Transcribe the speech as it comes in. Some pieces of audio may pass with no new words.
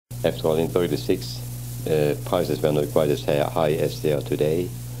After all, in 36, prices were not quite as high as they are today.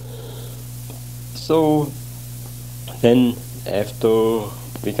 So then, after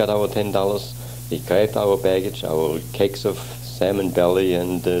we got our $10, we grabbed our baggage, our kegs of salmon belly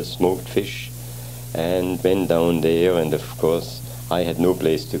and smoked fish, and went down there. And of course, I had no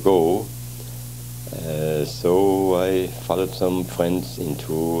place to go, so I followed some friends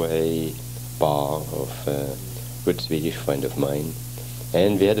into a bar of a good Swedish friend of mine.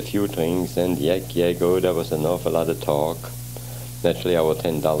 And we had a few drinks, and there was an awful lot of talk. Naturally, our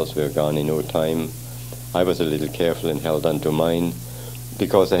 $10 were gone in no time. I was a little careful and held on to mine,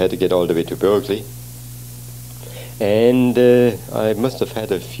 because I had to get all the way to Berkeley. And I must have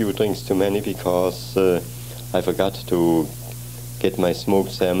had a few drinks too many, because I forgot to get my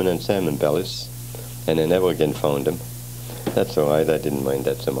smoked salmon and salmon bellies, and I never again found them. That's all right, I didn't mind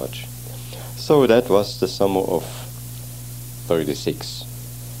that so much. So that was the summer of 36.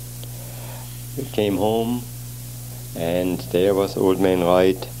 We came home, and there was old man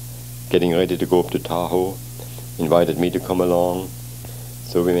Wright getting ready to go up to Tahoe, invited me to come along.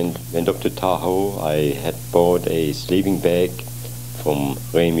 So we went up to Tahoe. I had bought a sleeping bag from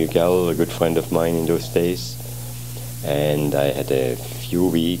Ray Mugel, a good friend of mine in those days, and I had a few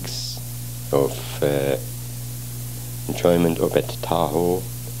weeks of enjoyment up at Tahoe.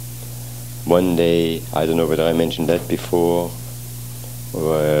 One day, I don't know whether I mentioned that before,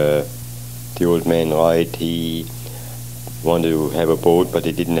 the old man Wright, he wanted to have a boat, but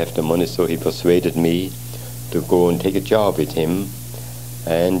he didn't have the money, so he persuaded me to go and take a job with him.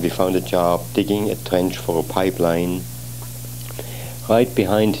 And we found a job digging a trench for a pipeline right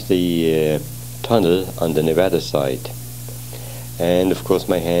behind the tunnel on the Nevada side. And of course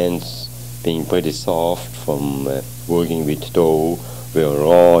my hands, being pretty soft from working with dough, were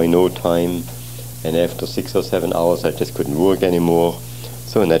raw in no time, and after 6 or 7 hours I just couldn't work anymore.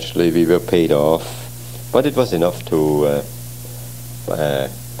 So naturally we were paid off, but it was enough to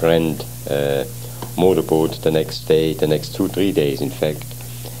rent a motorboat the next day, the next 2-3 days in fact,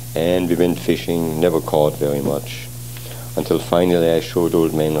 and we went fishing, never caught very much, until finally I showed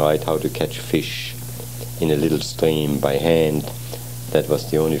old man Wright how to catch fish in a little stream by hand. That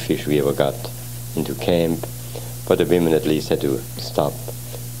was the only fish we ever got into camp, but the women at least had to stop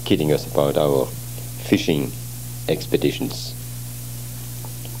kidding us about our fishing expeditions.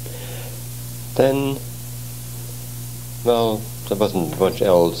 Then, well, there wasn't much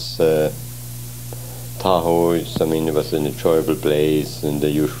else. Tahoe, it was an enjoyable place, and the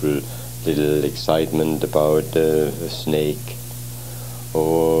usual little excitement about a snake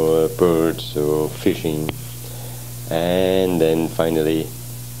or birds or fishing. And then finally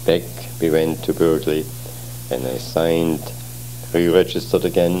back we went to Berkeley, and I signed, re-registered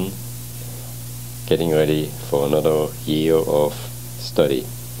again, getting ready for another year of study.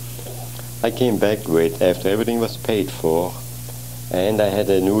 I came back with, after everything was paid for, and I had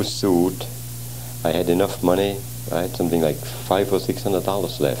a new suit. I had enough money. I had something like $500 or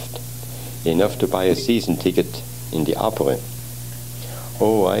 $600 left, enough to buy a season ticket in the opera.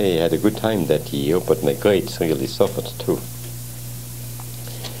 Oh, I had a good time that year, but my grades really suffered too.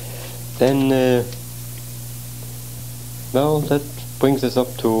 Then, well, that brings us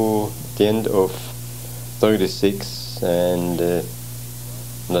up to the end of 36, and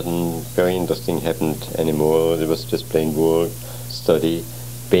nothing very interesting happened anymore. It was just plain work, study,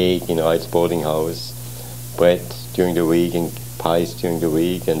 bake in Wright's boarding house, bread during the week and pies during the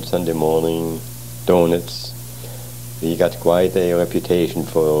week, and Sunday morning donuts. We got quite a reputation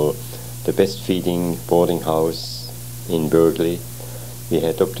for the best feeding boarding house in Berkeley. We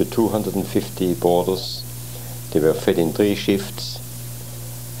had up to 250 boarders. They were fed in 3 shifts,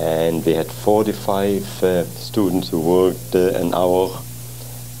 and we had 45 students who worked an hour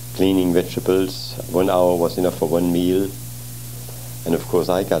cleaning vegetables. 1 hour was enough for 1 meal. And of course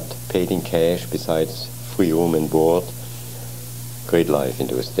I got paid in cash besides free room and board. Great life in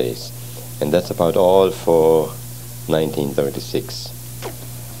those days. And that's about all for 1936.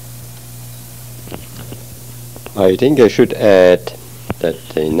 I think I should add that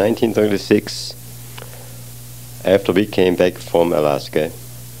in 1936, after we came back from Alaska,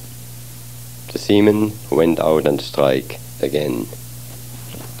 the seamen went out on strike again.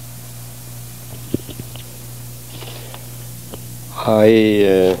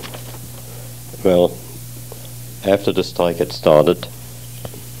 Well, after the strike had started,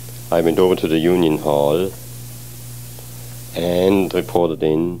 I went over to the Union Hall and reported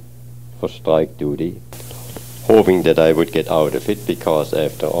in for strike duty, hoping that I would get out of it, because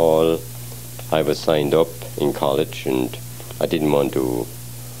after all I was signed up in college and I didn't want to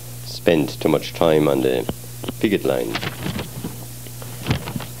spend too much time on the picket line.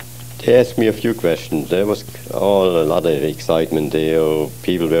 They asked me a few questions. There was a lot of excitement there.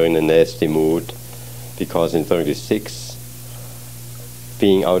 People were in a nasty mood because in 36,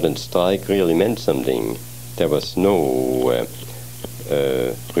 being out on strike really meant something. There was no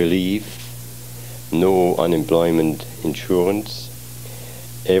relief, no unemployment insurance.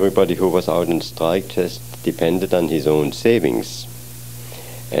 Everybody who was out on strike just depended on his own savings.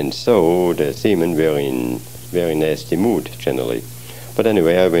 And so the seamen were in very nasty mood generally. But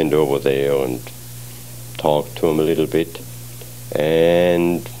anyway, I went over there and talked to them a little bit,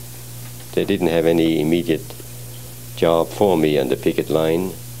 and they didn't have any immediate job for me on the picket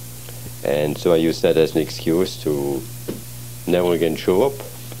line, and so I used that as an excuse to never again show up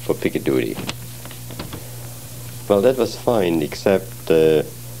for picket duty. Well, that was fine, except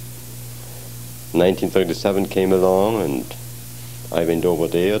 1937 came along, and I went over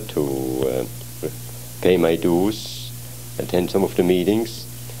there to pay my dues, attend some of the meetings.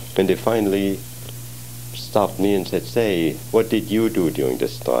 When they finally stopped me and said, "Say, what did you do during the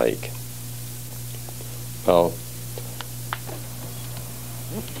strike?" Well,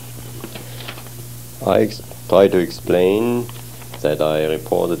 I tried to explain that I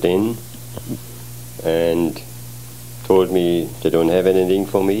reported in and told me they don't have anything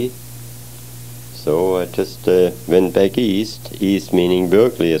for me. So I just went back east meaning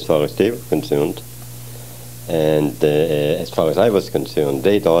Berkeley as far as they were concerned. And as far as I was concerned,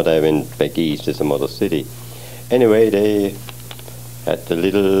 they thought I went back east to some other city. Anyway, they had a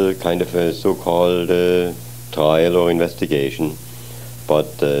little kind of a so-called trial or investigation,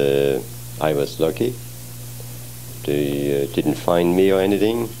 but I was lucky. They didn't find me or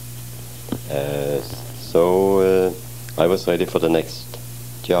anything, so I was ready for the next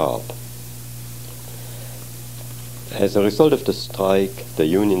job. As a result of the strike, the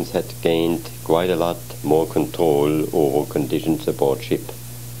unions had gained quite a lot more control over conditions aboard ship.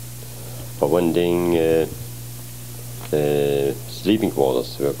 For one thing, the sleeping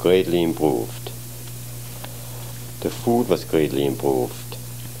quarters were greatly improved. The food was greatly improved.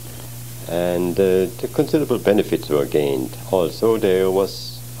 And the considerable benefits were gained. Also, there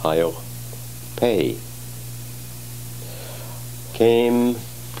was higher pay. Came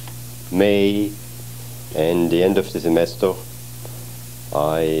May and the end of the semester,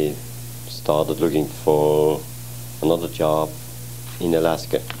 I started looking for another job in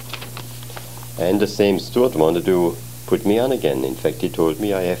Alaska. And the same steward wanted to put me on again. In fact, he told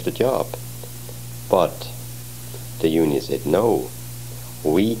me I have the job. But the union said, "No,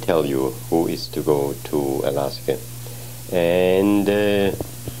 we tell you who is to go to Alaska." And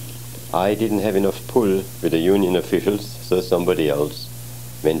I didn't have enough pull with the union officials, so somebody else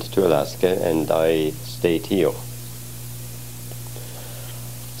went to Alaska and I stayed here.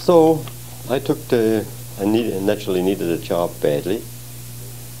 So I naturally needed a job badly,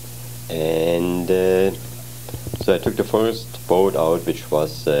 and so I took the first boat out, which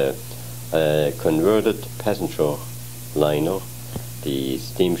was a converted passenger liner, the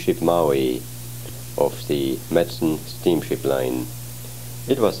steamship Maui of the Madsen steamship line.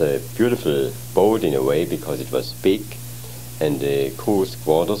 It was a beautiful boat in a way because it was big, and the crew's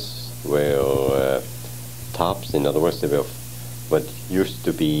quarters were tops. In other words, they were what used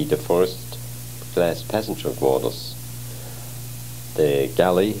to be the first class passenger quarters. The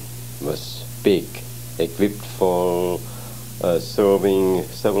galley was big, equipped for serving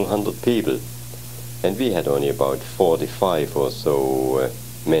several hundred people, and we had only about 45 or so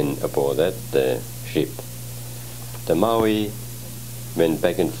men aboard that ship. The Maui went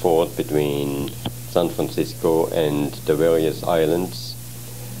back and forth between San Francisco and the various islands,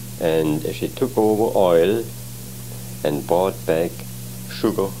 and she took over oil and brought back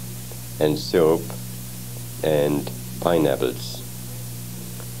sugar and syrup and pineapples.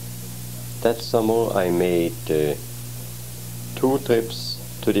 That summer I made 2 trips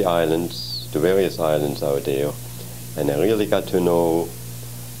to the islands, to various islands out there, and I really got to know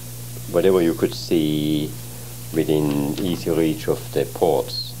whatever you could see within easy reach of the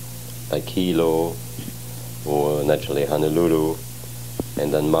ports, like Hilo, or naturally Honolulu,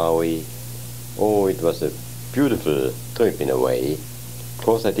 and then Maui. Oh, it was a beautiful trip in a way. Of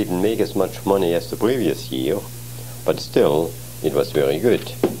course, I didn't make as much money as the previous year, but still, it was very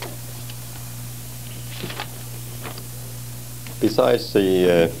good. Besides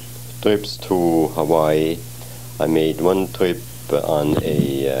the trips to Hawaii, I made one trip on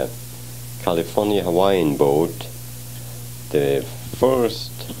a California Hawaiian boat, the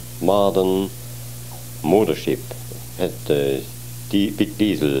first modern motor ship, had big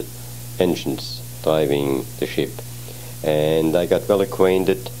diesel engines driving the ship. And I got well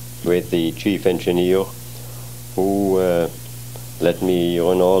acquainted with the chief engineer, who let me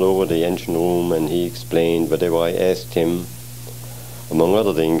run all over the engine room, and he explained whatever I asked him. Among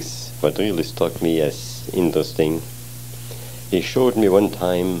other things, what really struck me as interesting, he showed me one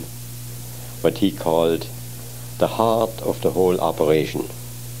time what he called the heart of the whole operation.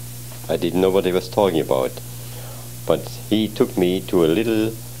 I didn't know what he was talking about, but he took me to a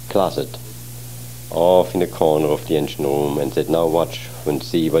little closet off in the corner of the engine room and said, now watch and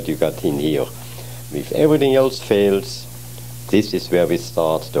see what you got in here. If everything else fails, this is where we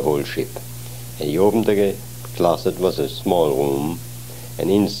start the whole ship. And he opened the closet. It was a small room, and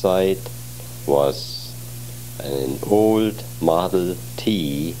inside was an old Model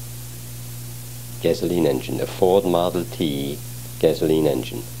T gasoline engine, a Ford Model T gasoline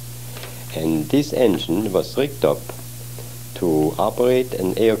engine. And this engine was rigged up to operate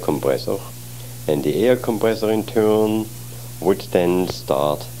an air compressor, and the air compressor in turn would then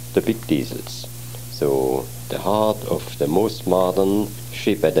start the big diesels. So the heart of the most modern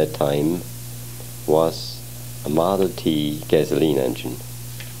ship at that time was a Model T gasoline engine.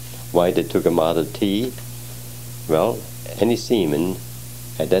 Why they took a Model T? Well, any seaman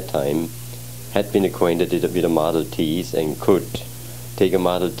at that time had been acquainted with the Model Ts and could take a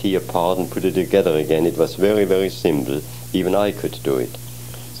Model T apart and put it together again. It was very, very simple. Even I could do it.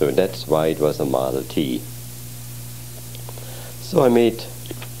 So that's why it was a Model T. So I made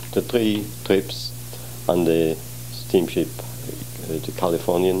the 3 trips on the steamship, the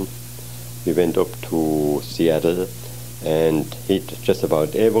Californian. We went up to Seattle and hit just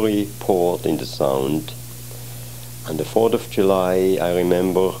about every port in the Sound. On the 4th of July, I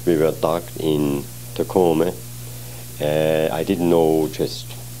remember we were docked in Tacoma. I didn't know just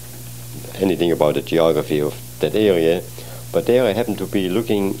anything about the geography of that area, but there I happened to be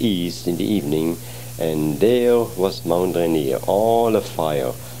looking east in the evening, and there was Mount Rainier, all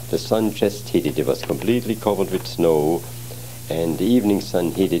afire. The sun just hit it. It was completely covered with snow, and the evening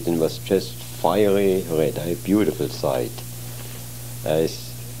sun hit it and was just fiery red. A beautiful sight. I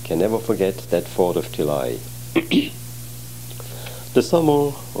can never forget that 4th of July. The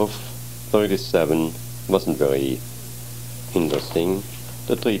summer of 37 wasn't very interesting.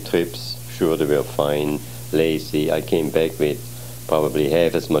 The 3 trips, sure, they were fine, lazy. I came back with probably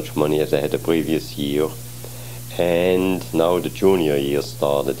half as much money as I had the previous year. And now the junior year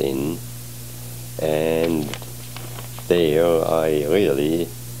started in, and there I really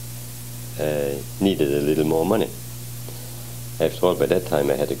needed a little more money. After all, by that time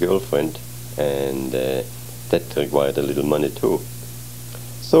I had a girlfriend, and that required a little money too.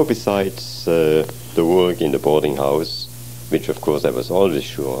 So besides the work in the boarding house, which of course I was always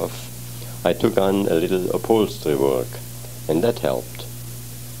sure of, I took on a little upholstery work, and that helped.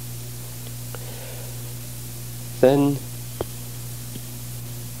 Then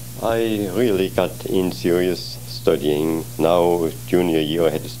I really got in serious studying. Now, junior year,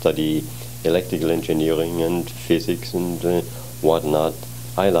 I had to study electrical engineering and physics and whatnot.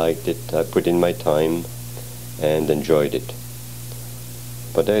 I liked it. I put in my time and enjoyed it.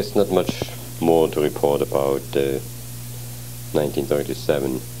 But there's not much more to report about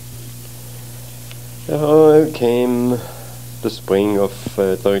 1937. Came the spring of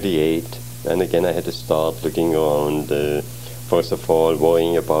 38, and again I had to start looking around. First of all,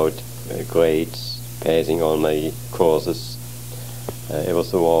 worrying about grades, passing all my courses. Ever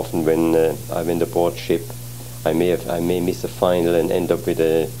so often when I'm in the board ship, I may miss a final and end up with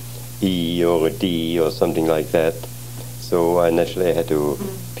a E or a D or something like that. So I naturally had to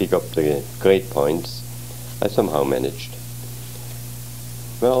pick up the grade points. I somehow managed.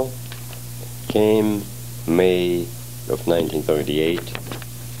 Well, came May of 1938,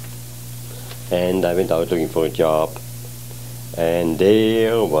 and I went out looking for a job, and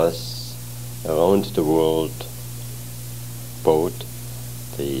there was around the world boat,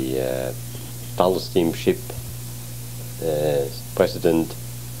 the Tull steamship, President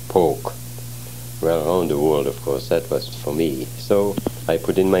Polk. Well, around the world, of course, that was for me. So I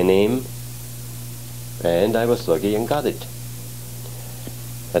put in my name, and I was lucky and got it.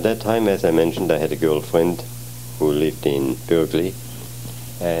 At that time, as I mentioned, I had a girlfriend who lived in Berkeley,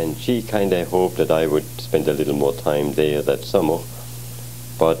 and she kind of hoped that I would spend a little more time there that summer.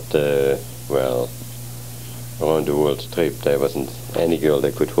 But, well, around the world trip, there wasn't any girl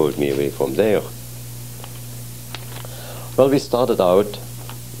that could hold me away from there. Well, we started out,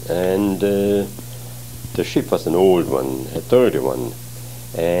 and the ship was an old one, a dirty one,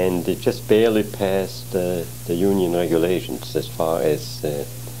 and it just barely passed the union regulations as far as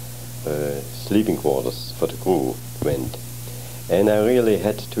sleeping quarters for the crew went. And I really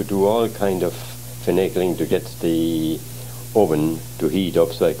had to do all kind of finagling to get the oven to heat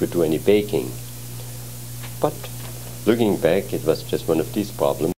up so I could do any baking. But Looking back, it was just one of these problems.